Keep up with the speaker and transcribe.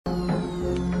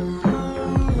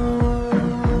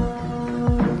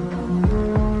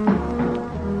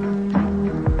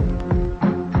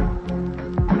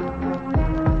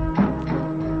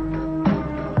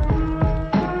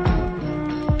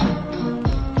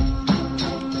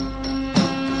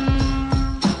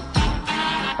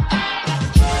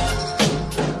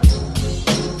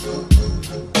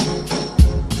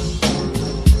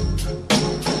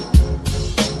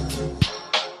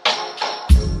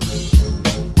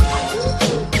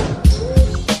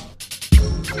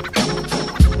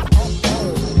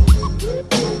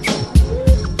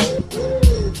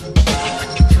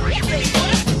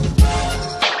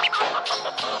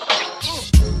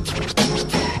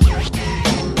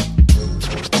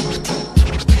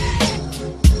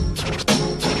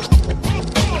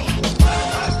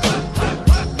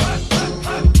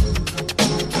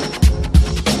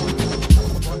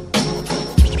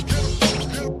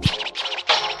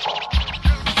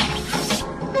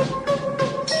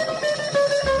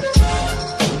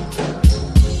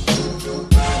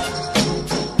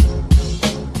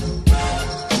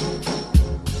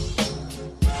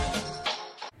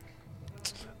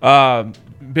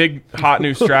Big hot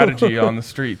new strategy on the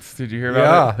streets. Did you hear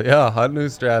about it? Yeah, hot new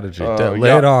strategy.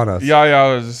 Lay it on us.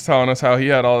 Yeah, was just telling us how he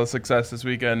had all the success this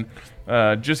weekend.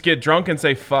 Just get drunk and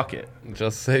say fuck it.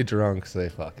 Just say drunk, say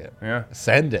fuck it. Yeah.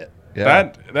 Send it.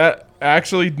 Yeah. That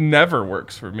actually never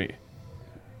works for me.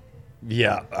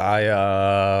 Yeah,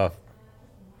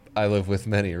 I live with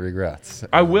many regrets.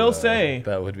 I will say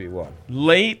that would be one.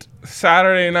 Late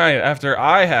Saturday night, after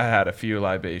I had a few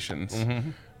libations,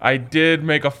 I did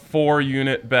make a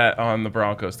 4-unit bet on the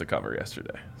Broncos to cover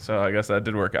yesterday. So I guess that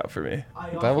did work out for me.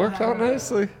 That worked out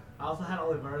nicely. I also had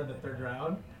Oliver in the 3rd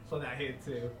round, so that hit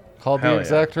too. Called the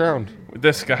exact round.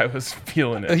 This guy was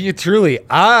feeling it. You truly.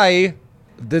 I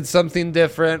did something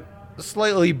different.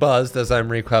 Slightly buzzed as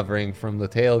I'm recovering from the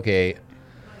tailgate.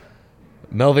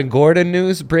 Melvin Gordon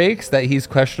news breaks that he's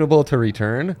questionable to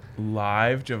return.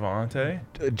 Live Javonte?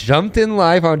 Jumped in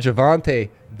live on Javonte.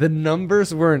 The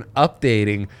numbers weren't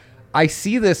updating. I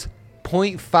see this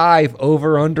 0.5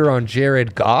 over-under on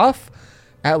Jared Goff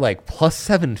at like plus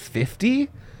 750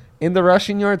 in the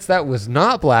rushing yards. That was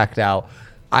not blacked out.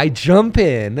 I jump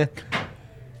in.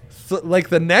 So, like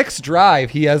the next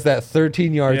drive, he has that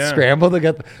 13-yard scramble to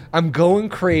get. I'm going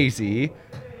crazy.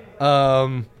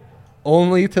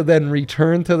 Only to then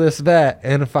return to this bet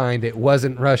and find it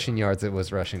wasn't rushing yards, it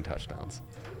was rushing touchdowns.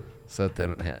 So it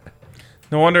didn't hit.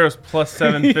 No wonder it was plus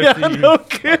 750. Yeah, no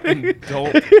kidding.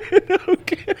 No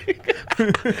kidding.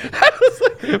 I was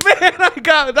like, man,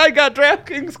 I got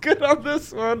DraftKings good on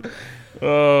this one.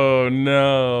 Oh,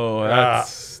 no.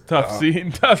 That's tough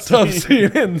scene. Tough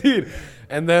scene indeed.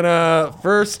 And then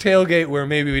first tailgate where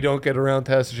maybe we don't get around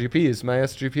to SGPs. My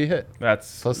SGP hit.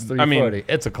 That's plus 340.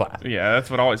 It's a classic. Yeah, that's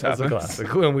what always happens. It's a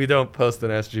classic. When we don't post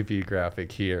an SGP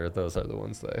graphic here, those are the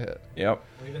ones that hit. Yep.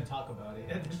 We even talk about it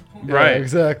at this point. Yeah, right.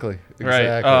 Exactly.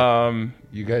 Right.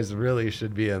 You guys really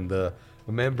should be in the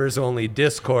members only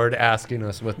Discord asking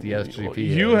us what the SGP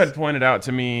is. You had pointed out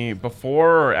to me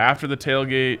before or after the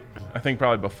tailgate, I think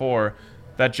probably before,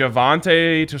 that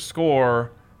Javonte to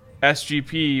score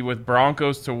SGP with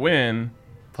Broncos to win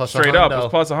plus straight up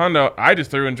was plus a hundo. I just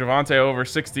threw in Javonte over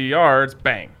 60 yards.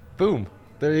 Bang. Boom.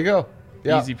 There you go.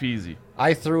 Yeah. Easy peasy.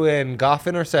 I threw in Goff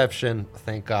interception.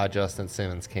 Thank God Justin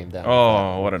Simmons came down.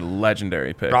 Oh, what a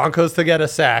legendary pick. Broncos to get a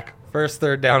sack. First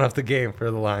third down of the game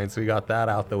for the Lions. We got that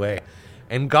out the way.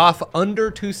 And Goff under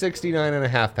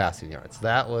 269.5 passing yards.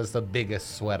 That was the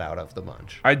biggest sweat out of the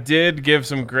bunch. I did give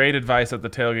some great advice at the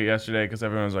tailgate yesterday because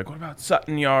everyone was like, what about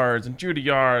Sutton yards and Judy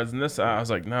yards and this? I was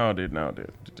like, no, dude.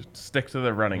 Just stick to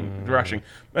the rushing.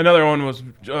 Another one was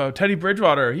Teddy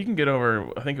Bridgewater. He can get over,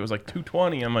 I think it was like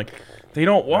 220. I'm like, they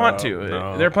don't want to.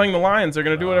 No. They're playing the Lions. They're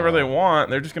going to do whatever they want.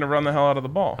 They're just going to run the hell out of the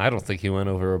ball. I don't think he went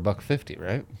over $150,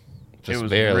 right? It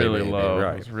was barely, really low.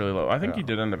 Right. It was really low. I think he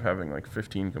did end up having like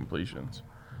 15 completions.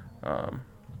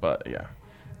 But yeah,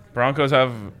 Broncos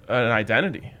have an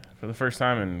identity for the first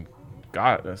time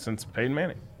since Peyton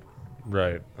Manning.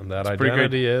 Right, and that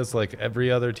identity is like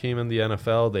every other team in the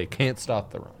NFL. They can't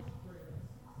stop the run.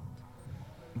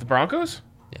 The Broncos?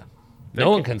 Yeah,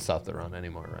 no one can stop the run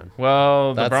anymore. Run.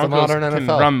 Well, that's the Broncos the modern can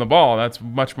NFL. run the ball. That's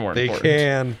much more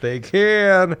important. They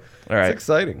can. All right, it's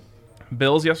exciting.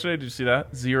 Bills yesterday. Did you see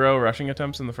that? 0 rushing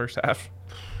attempts in the first half.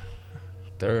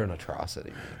 They're an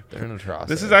atrocity.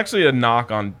 This is actually a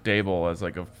knock on Dable as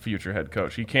like a future head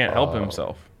coach. He can't help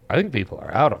himself. I think people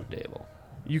are out on Dable.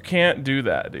 You can't do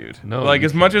that, dude. No, like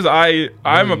as much as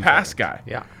I'm a pass guy.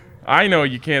 Yeah. I know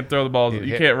you can't throw the ball.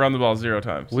 You can't run the ball 0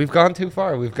 times. We've gone too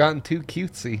far. We've gotten too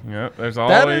cutesy. Yeah, there's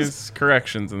always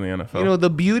corrections in the NFL. You know, the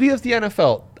beauty of the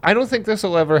NFL, I don't think this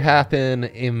will ever happen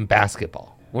in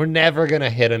basketball. We're never going to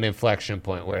hit an inflection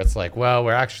point where it's like, well,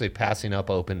 we're actually passing up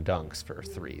open dunks for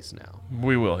threes now.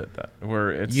 We will hit that.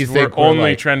 We're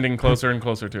only trending closer and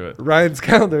closer to it. Ryan's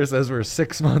calendar says we're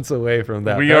 6 months away from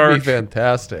that. That'd be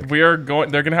fantastic. They're going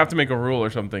to have to make a rule or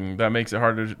something that makes it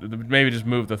harder. Maybe just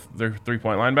move their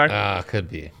 3-point line back. Could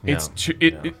be.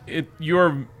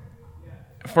 You're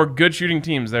for good shooting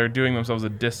teams, they're doing themselves a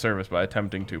disservice by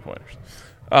attempting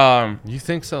 2-pointers. You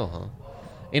think so, huh?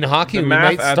 In hockey, we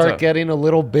might start getting a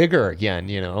little bigger again,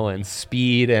 and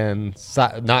speed and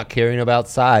not caring about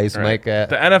size. Right. The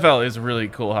NFL is really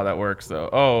cool how that works, though.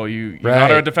 Oh, you got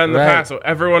to defend the pass, so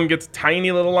everyone gets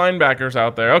tiny little linebackers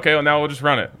out there. Okay, well, now we'll just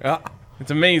run it. Yeah.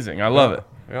 It's amazing. I love it.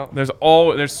 Yeah.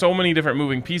 There's so many different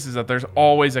moving pieces that there's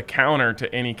always a counter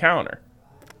to any counter.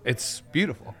 It's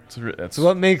beautiful. That's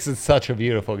what makes it such a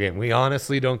beautiful game. We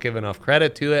honestly don't give enough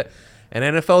credit to it. And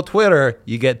NFL Twitter,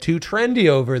 you get too trendy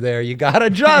over there. You got to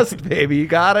adjust, baby. You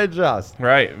got to adjust.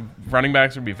 Right. Running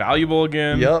backs would be valuable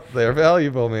again. Yep, they're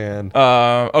valuable, man.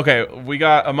 Okay, we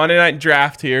got a Monday night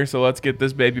draft here, so let's get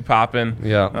this baby popping.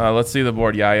 Yeah. Let's see the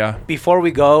board. Yeah. Before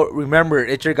we go, remember,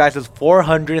 it's your guys'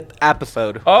 400th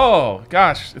episode. Oh,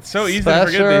 gosh. It's so easy to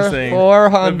forget these things.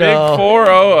 400. The big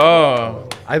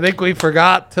 400. I think we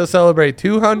forgot to celebrate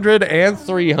 200 and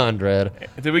 300.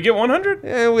 Did we get 100?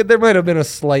 Yeah, there might have been a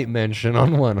slight mention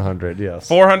on 100, yes.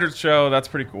 400th show. That's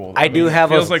pretty cool. I do have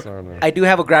feels a- like. I do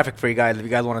have a graphic for you guys if you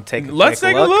guys want to take Let's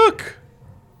take a look.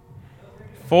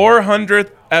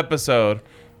 400th episode.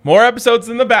 More episodes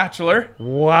than The Bachelor.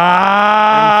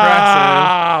 Wow.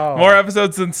 Impressive. More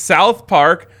episodes than South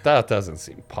Park. That doesn't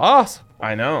seem possible.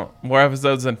 I know. More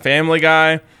episodes than Family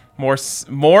Guy.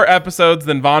 More episodes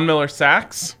than Von Miller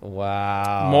Sacks.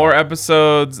 Wow. More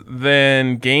episodes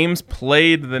than games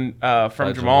played than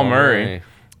from Jamal Murray.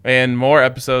 And more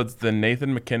episodes than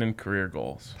Nathan McKinnon career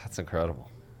goals. That's incredible.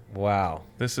 Wow.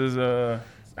 This is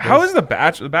how is The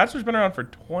Bachelor? The Bachelor's been around for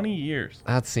 20 years.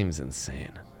 That seems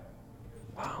insane.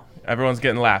 Everyone's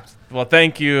getting lapped. Well,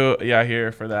 thank you,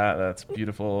 Yahir, for that. That's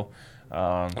beautiful.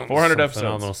 400 Some episodes.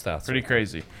 phenomenal stats. Pretty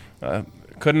crazy.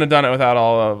 Couldn't have done it without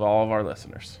all of our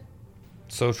listeners.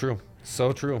 So true.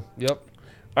 So true. Yep.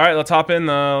 All right, let's hop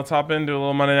into a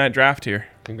little Monday Night Draft here.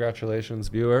 Congratulations,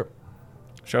 viewer.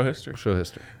 Show history. Show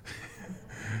history.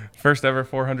 First ever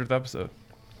 400th episode.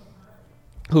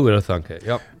 Who would have thunk it?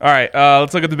 Yep. All right,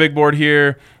 let's look at the big board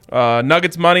here.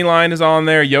 Nuggets money line is on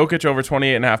there. Jokic over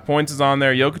 28.5 points is on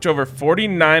there. Jokic over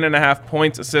 49.5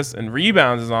 points, assists, and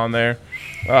rebounds is on there.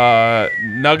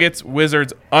 Nuggets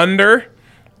Wizards under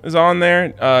is on there.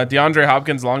 DeAndre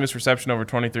Hopkins longest reception over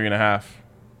 23.5.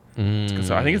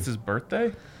 So I think it's his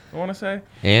birthday, I want to say.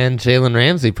 And Jalen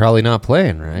Ramsey probably not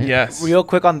playing, right? Yes. Real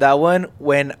quick on that one,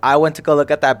 when I went to go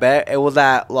look at that bet, it was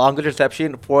at longest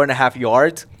reception, 4.5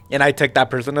 yards, and I took that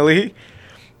personally.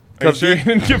 Are you sure you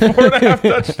didn't get 4.5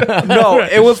 touchdowns? No,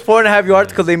 it was 4.5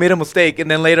 yards because they made a mistake,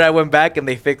 and then later I went back and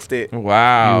they fixed it.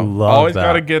 Wow. You love Always that.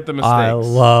 got to get the mistakes. I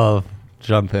love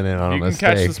jumping in on You a can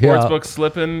mistake. catch the sports book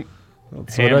slipping,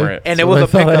 hammer it. And That's it was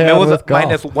what a I thought I pick'em. had It was with a golf.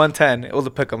 minus 110. It was a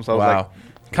pick'em, so I was Wow. like,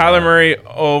 Kyler Murray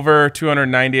over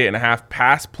 298.5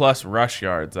 pass plus rush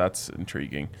yards. That's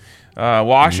intriguing.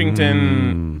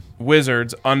 Washington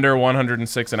Wizards under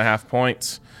 106.5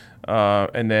 points.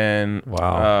 And then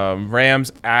Wow.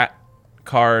 Rams at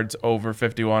Cards over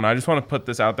 51. I just want to put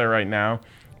this out there right now.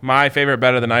 My favorite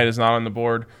bet of the night is not on the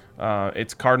board.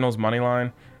 It's Cardinals money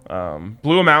line.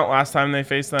 Blew them out last time they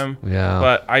faced them. Yeah.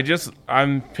 But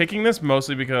I'm picking this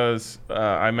mostly because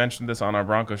I mentioned this on our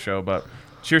Broncos show, but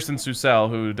Shearson Susel,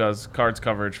 who does cards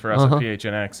coverage for us at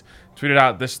PHNX, tweeted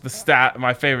out the stat,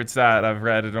 my favorite stat I've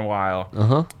read in a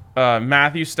while.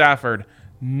 Matthew Stafford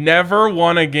never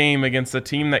won a game against a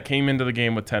team that came into the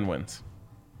game with 10 wins.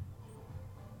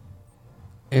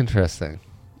 Interesting.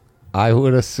 I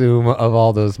would assume of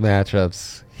all those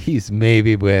matchups, he's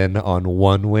maybe been on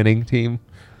one winning team.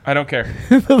 I don't care.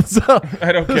 So,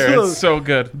 I don't care. It's so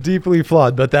good. deeply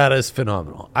flawed, but that is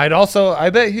phenomenal. I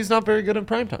bet he's not very good in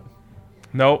primetime.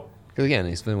 Nope. Because again,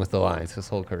 he's been with the Lions his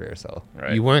whole career, so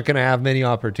Right. you weren't going to have many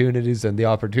opportunities, and the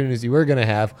opportunities you were going to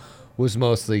have was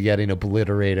mostly getting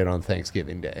obliterated on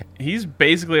Thanksgiving Day. He's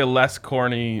basically a less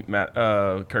corny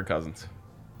Kirk Cousins.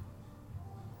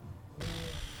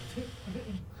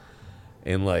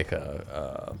 In like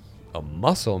a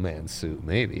muscle man suit,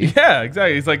 maybe. Yeah,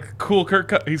 exactly. He's like cool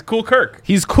Kirk. He's cool Kirk.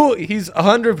 He's cool. He's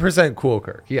 100% cool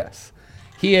Kirk. Yes.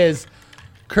 He is.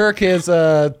 Kirk is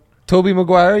Tobey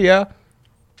Maguire, yeah.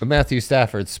 But Matthew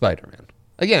Stafford's Spider-Man.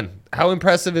 Again, how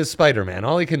impressive is Spider-Man?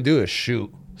 All he can do is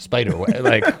shoot spider web.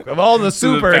 Like, of all the This is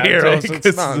a bad superheroes, take. it's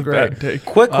This not is a great. bad take.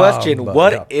 quick question. but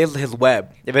What yeah. is his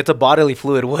web? If it's a bodily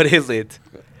fluid, what is it?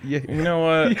 You know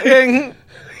what?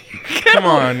 Come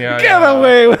on, yeah. Get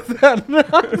away with that now.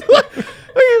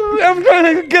 I'm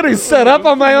trying to get set up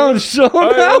on my own show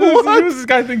now. Who What? does this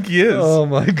guy think he is? Oh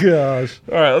my gosh.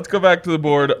 All right, let's go back to the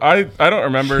board. I don't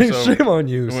remember. So Shame on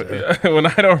you, sir. when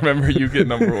I don't remember, you get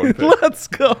number one pick. Let's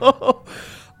go.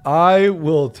 I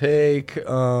will take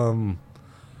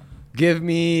give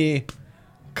me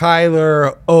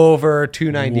Kyler over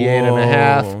 298 and a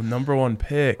half. Whoa, number one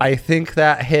pick. I think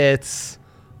that hits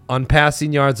on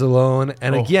passing yards alone.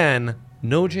 And Oh. again,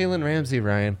 no Jalen Ramsey,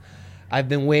 Ryan. I've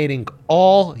been waiting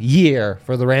all year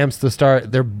for the Rams to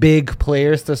start their big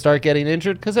players to start getting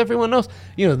injured because everyone knows,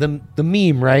 the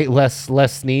meme, right?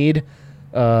 Less need,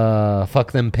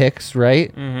 fuck them picks,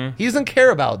 right? Mm-hmm. He doesn't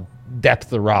care about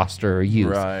depth of roster or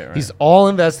youth. Right. He's all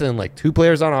invested in like 2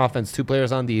 players on offense, 2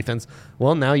 players on defense.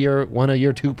 Well, now one of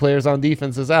your 2 players on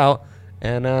defense is out,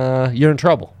 and you're in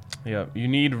trouble. Yeah, you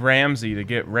need Ramsey to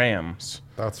get Rams,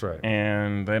 That's right.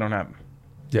 and they don't have him.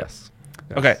 Yes.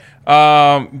 Okay,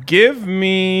 give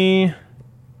me.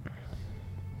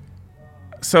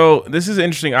 So this is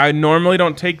interesting. I normally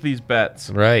don't take these bets,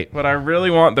 Right. but I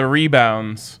really want the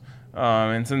rebounds.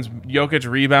 And since Jokic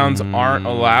rebounds aren't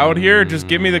allowed here, just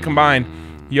give me the combined.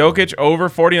 Jokic over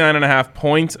 49.5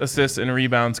 points, assists, and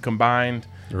rebounds combined.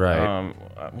 Right.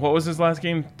 What was his last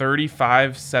game?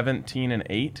 35, 17, and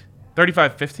 8?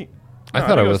 35, 15? I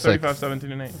thought it was 35, like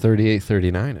 17, and 8. 38,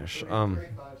 39-ish.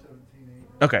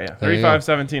 Okay, yeah. There you 35, go.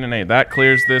 17, and 8. That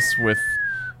clears this with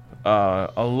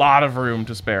a lot of room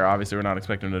to spare. Obviously, we're not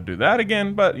expecting him to do that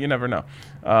again, but you never know.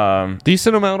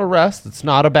 Decent amount of rest. It's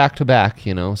not a back-to-back,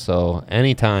 so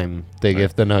anytime they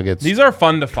give the Nuggets These are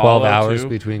fun to follow, 12 hours too.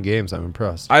 between games, I'm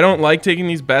impressed. I don't like taking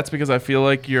these bets because I feel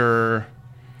like I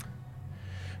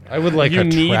would like you a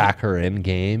need- tracker in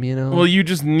game, well, you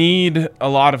just need a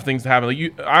lot of things to happen.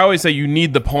 I always say you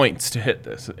need the points to hit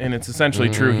this, and it's essentially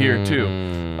true here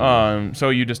too. So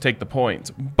you just take the points.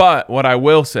 But what I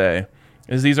will say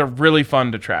is these are really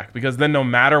fun to track because then no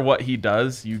matter what he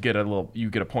does, you get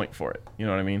a point for it. You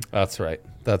know what I mean? That's right.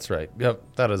 Yep,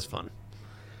 that is fun.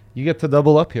 You get to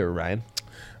double up here, Ryan.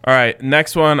 All right,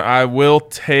 next one I will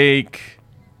take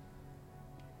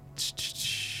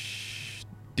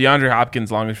DeAndre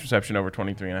Hopkins longest reception over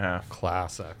 23.5.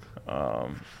 Classic.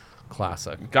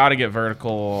 Classic. Got to get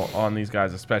vertical on these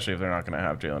guys, especially if they're not going to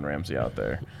have Jalen Ramsey out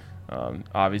there.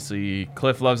 Obviously,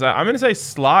 Cliff loves that. I'm going to say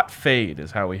slot fade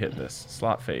is how we hit this.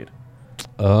 Slot fade.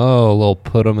 Oh, a little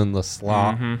put him in the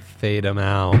slot, fade him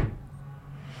out.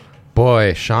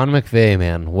 Boy, Sean McVay,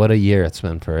 man, what a year it's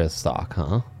been for his stock,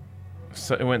 huh?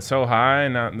 So it went so high,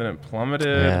 now then it plummeted.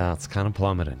 Yeah, it's kind of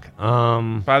plummeting.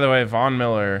 By the way, Von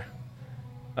Miller,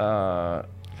 I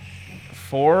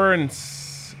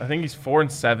think he's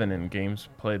 4-7 in games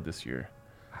played this year.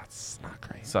 That's not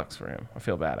great. Sucks for him. I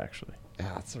feel bad actually.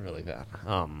 Yeah, it's really bad.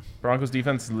 Broncos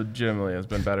defense legitimately has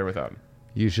been better without him.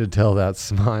 You should tell that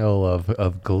smile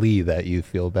of glee that you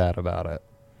feel bad about it.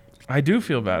 I do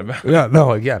feel bad about it. Yeah,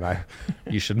 no, again,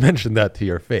 you should mention that to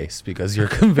your face because you're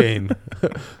conveying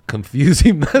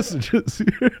confusing messages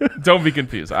here. Don't be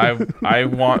confused. I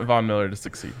want Von Miller to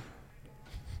succeed,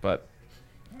 but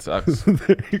it sucks.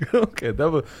 There you go. Okay, that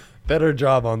was better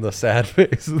job on the sad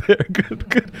face there.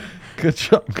 Good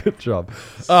job.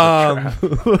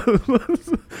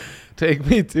 Take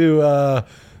me to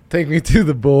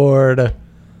the board.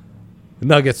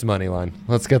 Nuggets money line.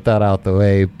 Let's get that out the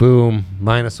way. Boom.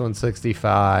 Minus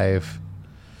 165.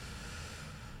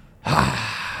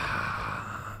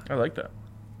 I like that.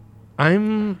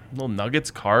 Little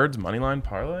Nuggets cards money line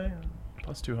parlay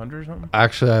plus 200 or something.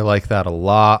 Actually, I like that a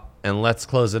lot. And let's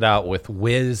close it out with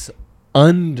Wiz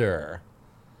under.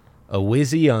 A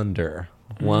Wizzy under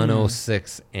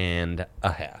 106 and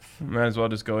a half. Might as well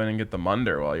just go in and get the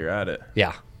Munder while you're at it.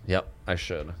 Yeah. Yep. I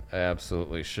should. I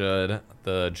absolutely should.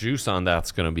 The juice on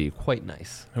that's going to be quite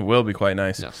nice. It will be quite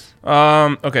nice. Yes.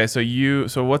 Okay,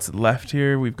 so what's left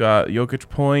here? We've got Jokic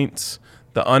points,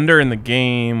 the under in the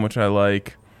game, which I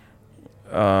like,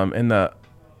 and the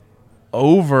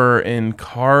over in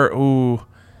car. Ooh,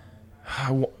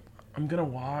 I'm gonna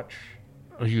watch.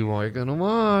 You are going to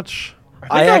watch.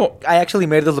 I actually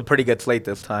made this a pretty good slate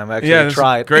this time. I actually Yeah, this is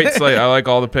tried. great slate. I like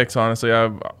all the picks. Honestly, I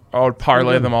would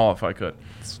parlay them all if I could.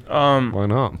 Why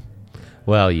not?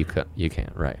 Well, you can't,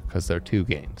 right? Because they're 2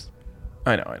 games.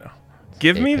 I know.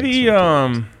 Give Eight me picks the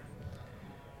from 2 games.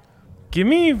 Give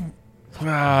me.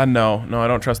 No, I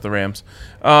don't trust the Rams.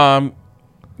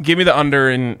 Give me the under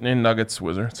in Nuggets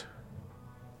Wizards.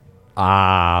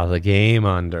 The game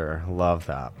under. Love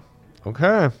that.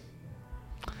 Okay.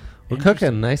 We're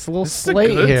cooking. Nice little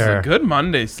slate here. It's a good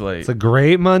Monday slate. It's a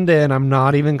great Monday, and I'm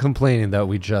not even complaining that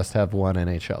we just have one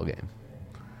NHL game.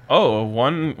 Oh,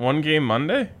 one game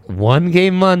Monday? One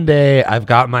game Monday. I've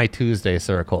got my Tuesday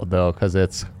circled, though, because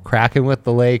it's Kraken with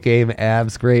the late game.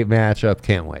 Avs, great matchup.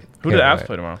 Can't wait. Who did Avs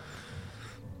play tomorrow?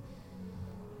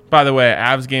 By the way,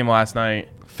 Avs game last night.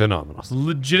 Phenomenal.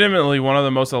 Legitimately one of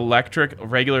the most electric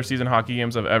regular season hockey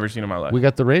games I've ever seen in my life. We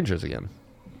got the Rangers again.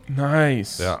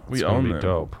 Nice. We own them.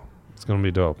 Dope. It's going to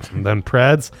be dope. And then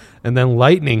Preds, and then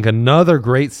Lightning. Another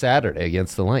great Saturday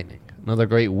against the Lightning. Another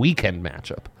great weekend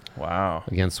matchup Wow.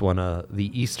 against one of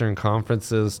the Eastern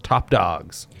Conference's top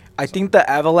dogs. I think the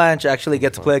Avalanche actually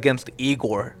gets to play against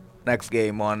Igor next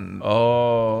game on.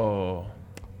 Oh,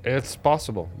 It's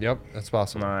possible. Yep, it's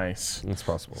possible. nice. It's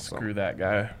possible. so. Screw that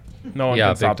guy. No one Yeah,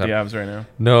 can big stop the time. Avs right now.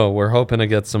 No, we're hoping to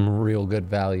get some real good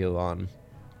value on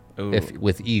Ooh. if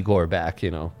with Igor back.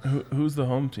 Who's the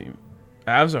home team?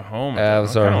 Avs are home.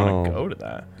 Avs I are don't home. want to go to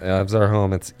that. Avs are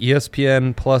home. It's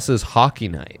ESPN Plus's Hockey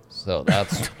Night. So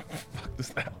that's What does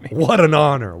that mean? what an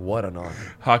honor. What an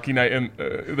honor. Hockey night in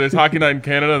there's hockey night in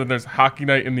Canada, then there's hockey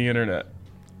night in the internet.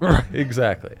 Right,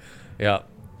 exactly. Yeah.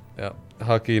 Yeah.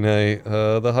 Hockey Night.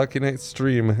 The Hockey Night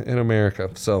stream in America.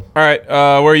 So All right,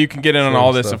 where you can get in on Same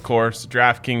all this, stuff. of course,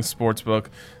 DraftKings Sportsbook,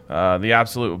 the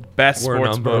absolute best we're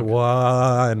number sportsbook.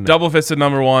 one. Double fisted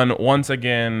number one once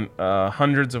again.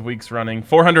 Hundreds of weeks running,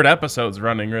 400 episodes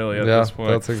running, really at Yeah, this point.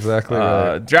 that's exactly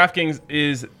right. DraftKings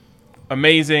is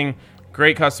amazing.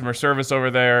 Great customer service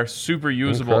over there. Super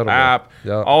usable Incredible. app.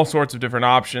 Yeah. All sorts of different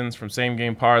options from same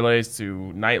game parlays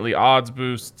to nightly odds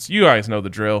boosts. You guys know the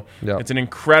drill. Yeah. It's an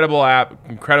incredible app,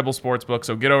 incredible sportsbook.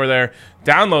 So get over there,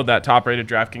 download that top-rated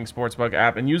DraftKings Sportsbook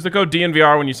app, and use the code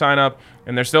DNVR when you sign up.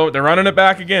 And they're running it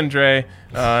back again, Dre.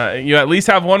 You at least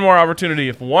have one more opportunity.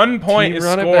 If 1 point Team is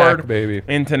run it scored back, baby.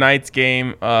 in tonight's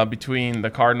game between the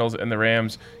Cardinals and the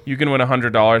Rams, you can win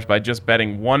 $100 by just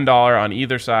betting $1 on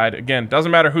either side. Again,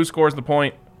 doesn't matter who scores the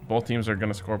point. Both teams are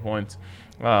going to score points.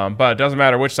 But it doesn't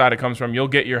matter which side it comes from. You'll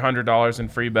get your $100 in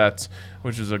free bets,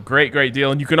 which is a great, great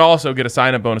deal. And you can also get a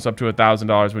sign-up bonus up to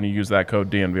 $1,000 when you use that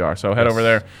code DNVR. So head over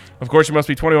there. Of course, you must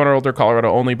be 21 or older. Colorado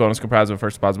only. Bonus comprised of a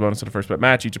first deposit bonus and a first bet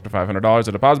match, each up to $500.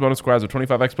 A deposit bonus requires a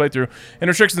 25x playthrough. And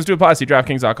restrictions do apply. See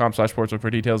DraftKings.com/sportsbook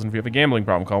for details. And if you have a gambling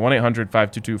problem, call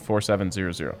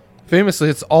 1-800-522-4700. Famously,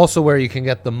 it's also where you can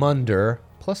get the Munder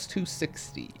plus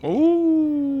 260.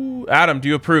 Ooh. Adam, do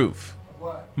you approve?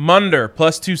 What? Munder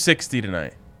plus 260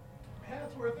 tonight. Yeah,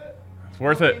 it's worth it. It's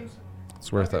worth it.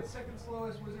 It's worth it. Second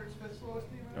slowest, Wizards fifth slowest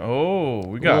team. Oh,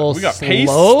 we Little got pace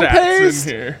slow stats paced?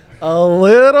 in here. A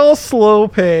little slow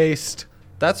paced.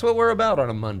 That's what we're about on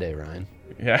a Monday, Ryan.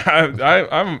 Yeah,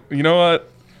 I'm. You know what?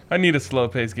 I need a slow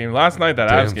paced game. Last night that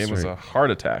Damn Avs game was straight. a heart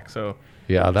attack. So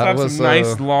Yeah, let's that have was some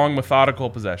nice, long, methodical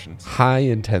possessions. high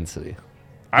intensity.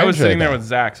 I was enjoyed sitting there that. with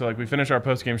Zach. So like we finished our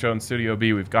post game show in Studio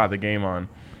B. We've got the game on.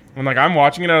 And like I'm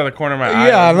watching it out of the corner of my eye.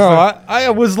 Yeah, I'm just no, like- I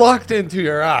was locked into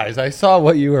your eyes. I saw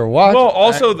what you were watching. well,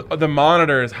 also the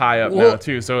monitor is high up now Well,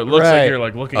 too, so it looks like you're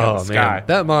like looking at the sky.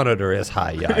 That monitor is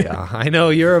high. Yeah. I know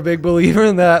you're a big believer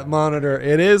in that monitor.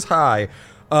 It is high.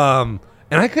 And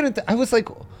I couldn't. I was like,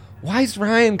 why is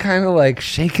Ryan kind of like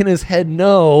shaking his head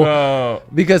no? Oh,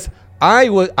 Because I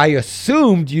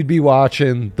assumed you'd be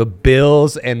watching the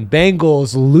Bills and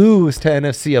Bengals lose to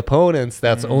NFC opponents.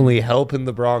 That's only helping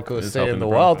the Broncos It's stay helping in the the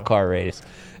Broncos. wild card race.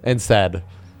 Instead,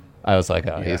 I was like,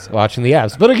 oh, he's watching the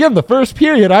Avs. But again, the first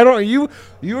period, I don't. You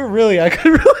were really. I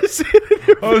could really see it in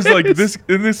your I was like, face.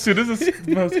 as soon as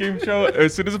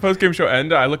the post game show,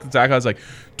 ended, I looked at Zach. I was like,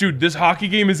 dude, this hockey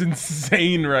game is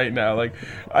insane right now. Like,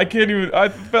 I can't even. I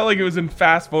felt like it was in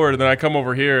fast forward. And then I come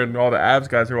over here, and all the Avs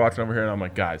guys are watching over here, and I'm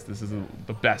like, guys, this is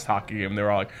the best hockey game. And they were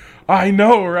all like, I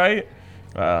know, right?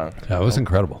 That was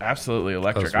incredible. Absolutely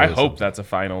electric. That was I really hope something. that's a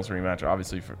finals rematch.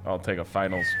 Obviously, I'll take a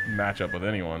finals matchup with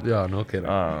anyone. Yeah, no kidding.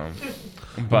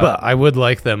 But I would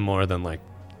like them more than like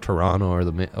Toronto or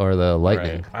the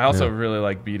Lightning. right. I also Yeah. really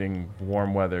like beating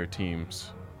warm weather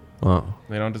teams. Well,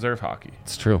 They don't deserve hockey.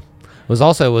 it's true.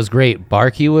 It was great.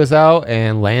 Barkey was out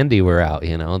and Landy were out.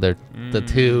 You know, they're the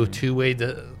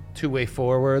two-way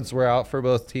forwards were out for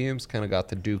both teams. Kind of got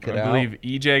to duke it I out. believe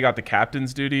EJ got the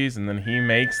captain's duties, and then he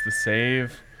makes the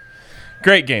save.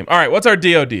 Great game. All right, what's our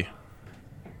DOD?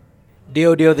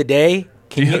 DOD of the day.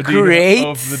 Can you DOD create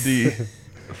of the D?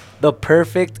 the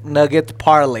perfect Nuggets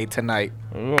parlay tonight?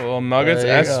 Ooh, a little Nuggets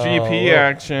There you SGP go.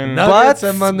 action. Nuggets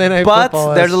and Monday Night but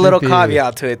Football there's a little SGP.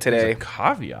 caveat to it today.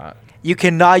 Caveat. You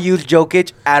cannot use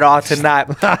Jokic at all tonight.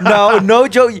 no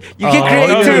joke. You can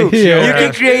no, create two. yeah. You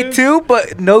can create two,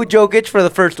 but no Jokic for the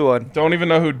first one. Don't even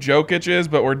know who Jokic is,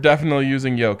 but we're definitely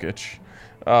using Jokic.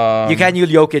 You can't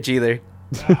use Jokic either.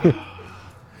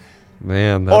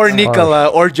 Man, that's Or harsh. Nikola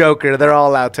or Joker. They're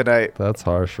all out tonight. That's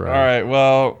harsh, right? All right,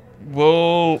 well,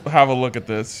 we'll have a look at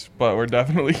this, but we're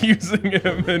definitely using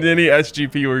him in any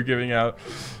SGP we're giving out.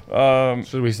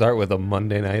 Should we start with a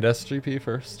Monday Night SGP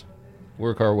first?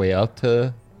 Work our way up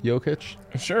to Jokic.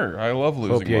 Sure, I love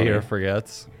losing Hope you money. here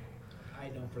forgets. I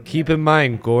don't forget. Keep in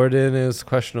mind, Gordon is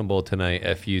questionable tonight.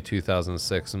 FU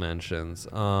 2006 mentions.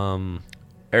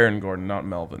 Aaron Gordon, not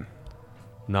Melvin.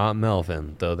 Not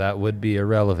Melvin, though that would be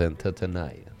irrelevant to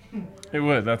tonight. It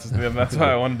would. That's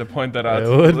why I wanted to point that out. It to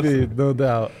the would listener. be, no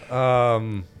doubt.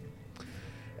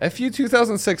 FU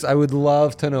 2006, I would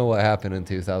love to know what happened in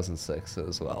 2006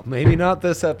 as well. Maybe not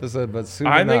this episode, but soon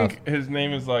I enough. think his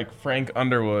name is like Frank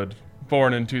Underwood,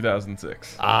 born in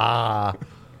 2006. Ah.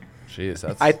 Jeez,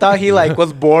 that's... I thought he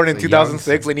was born in It's a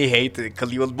 2006 and he hates it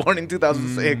because he was born in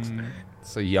 2006.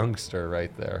 It's a youngster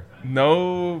right there.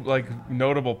 No, like,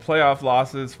 notable playoff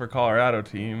losses for Colorado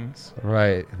teams.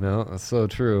 Right. No, that's so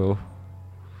true.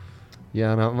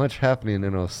 Yeah, not much happening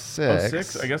in 06.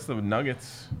 06, I guess the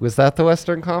Nuggets. Was that the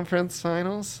Western Conference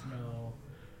Finals? No.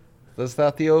 Was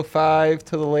that the 05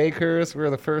 to the Lakers where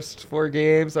the first 4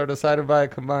 games are decided by a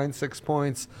combined 6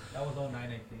 points? That was 09,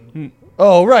 I think.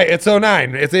 Oh, right. It's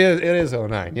 09. It is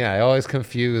 09. Yeah, I always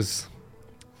confuse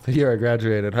the year I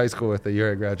graduated high school with the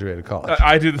year I graduated college.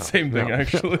 I do the same thing, no.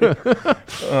 actually.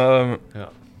 Yeah.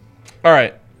 All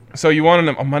right. So you want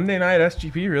a Monday night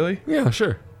SGP, really? Yeah,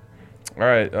 sure. All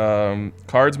right.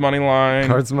 Cards money line.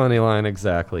 Cards money line,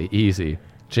 exactly. Easy.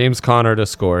 James Conner to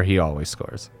score. He always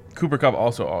scores. Cooper Cup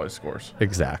also always scores.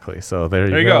 Exactly. So there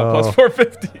There you you go. go. Plus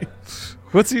 450.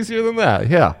 What's easier than that?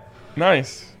 Yeah.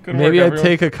 Nice. Good Maybe work, I'd everyone.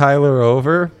 take a Kyler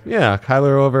over. Yeah,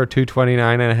 Kyler over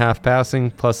 229.5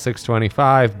 passing plus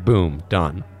 625. Boom.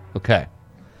 Done. Okay.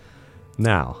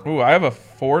 Now. Ooh, I have a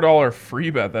 $4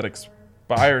 free bet that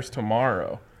expires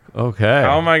tomorrow. Okay.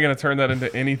 How am I going to turn that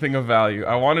into anything of value?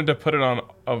 I wanted to put it on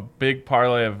a big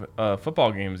parlay of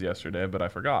football games yesterday, but I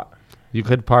forgot. You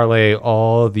could parlay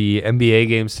all the NBA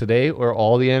games today or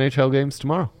all the NHL games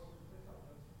tomorrow.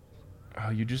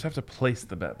 Oh, you just have to place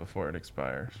the bet before it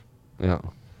expires. Yeah.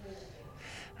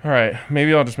 All right,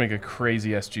 maybe I'll just make a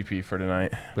crazy SGP for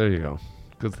tonight. There you go.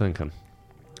 Good thinking.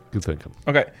 Good thinking.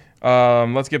 Okay,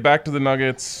 let's get back to the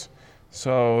Nuggets.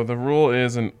 So the rule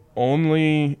is an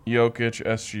only Jokic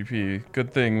SGP.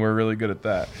 Good thing we're really good at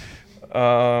that.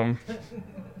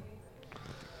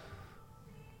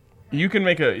 You can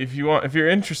make if you're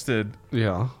interested,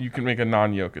 Yeah. you can make a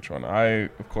non-Jokic one. I,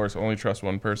 of course, only trust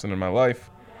one person in my life,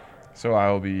 so I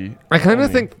will be. I kind of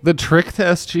only think the trick to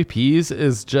SGPs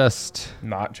is just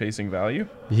not chasing value.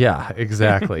 yeah,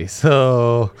 exactly.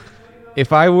 So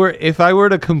if I were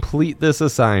to complete this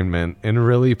assignment and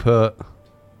really put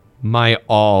my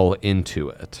all into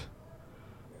it,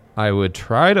 I would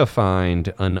try to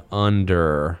find an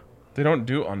under They don't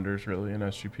do unders really in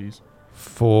SGPs.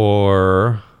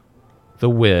 for the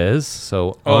Wiz.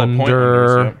 So Point under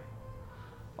unders, yep.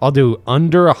 I'll do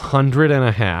under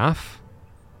 100.5.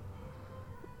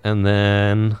 And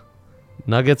then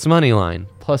Nuggets money line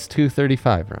plus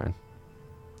 235, Ryan.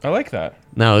 I like that.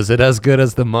 Now, is it as good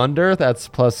as the Munder? That's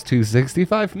plus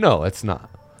 265? No, it's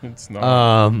not. It's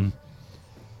not.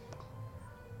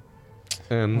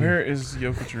 And Where is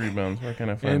Jokic rebounds? Where can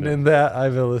I find and it? in that,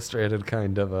 I've illustrated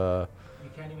kind of You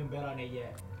can't even bet on it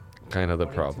yet. the Only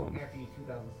problem. Matthew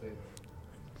 2006.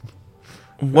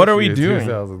 What are we It's doing?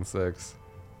 2006.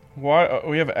 Why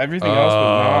we have everything else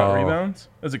but not Oh. rebounds?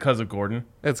 Is it because of Gordon?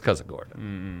 It's because of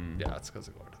Gordon. Yeah, it's because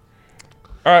of Gordon.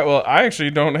 All right. Well, I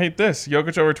actually don't hate this.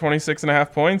 Jokic over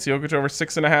 26.5 points. Jokic over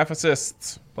 6.5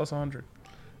 assists. Plus 100.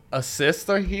 Assists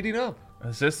are heating up.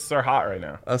 Assists are hot right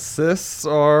now. Assists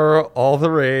are all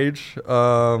the rage.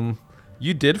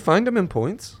 You did find him in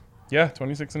points. Yeah,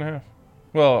 26.5.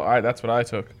 Well, that's what I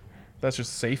took. That's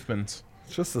just Safemans.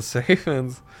 It's just the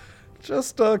Safemans.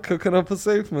 Just cooking up the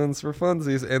Safemans for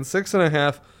funsies. And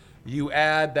 6.5, you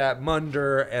add that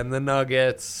Munder and the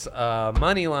Nuggets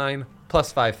money line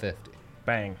plus 550.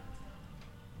 Bang.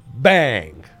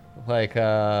 Bang! Like,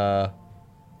 yeah.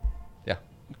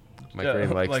 My Yeah, brain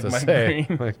likes like to my say.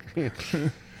 brain. Like,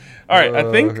 All right. I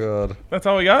think God. that's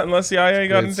all we got. Unless Yaya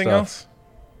got Great anything stuff. else.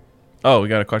 Oh, we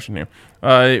got a question here.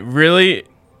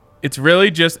 It's really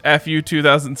just FU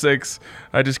 2006.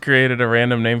 I just created a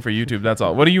random name for YouTube. That's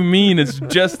all. What do you mean? It's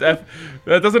just F.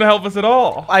 That doesn't help us at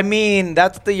all. I mean,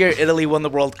 that's the year Italy won the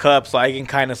World Cup, so I can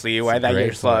kind of see why that year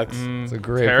Great sucks. It's a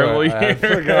great terrible point. I year.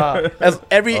 forgot. As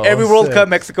every Oh, World sick. Cup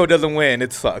Mexico doesn't win,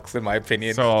 it sucks in my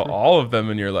opinion. So all of them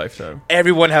in your lifetime.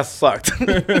 Everyone has sucked,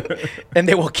 and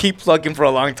they will keep sucking for a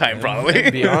long time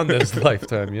probably. Beyond this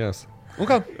lifetime, yes.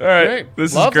 Okay. All right.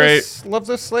 This is great. Love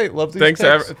this slate. Love these Thanks,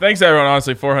 picks. thanks everyone.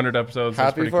 Honestly, 400 episodes. That's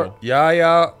Happy pretty for cool.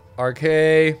 Yaya,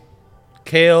 RK,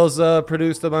 Kale's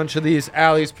produced a bunch of these.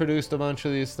 Allie's produced a bunch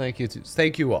of these. Thank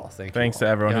you all. Thanks to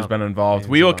all. everyone Yeah. who's been involved. Means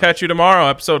We a will lot. catch you tomorrow,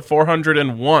 episode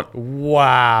 401.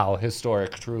 Wow,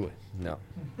 historic, truly. No.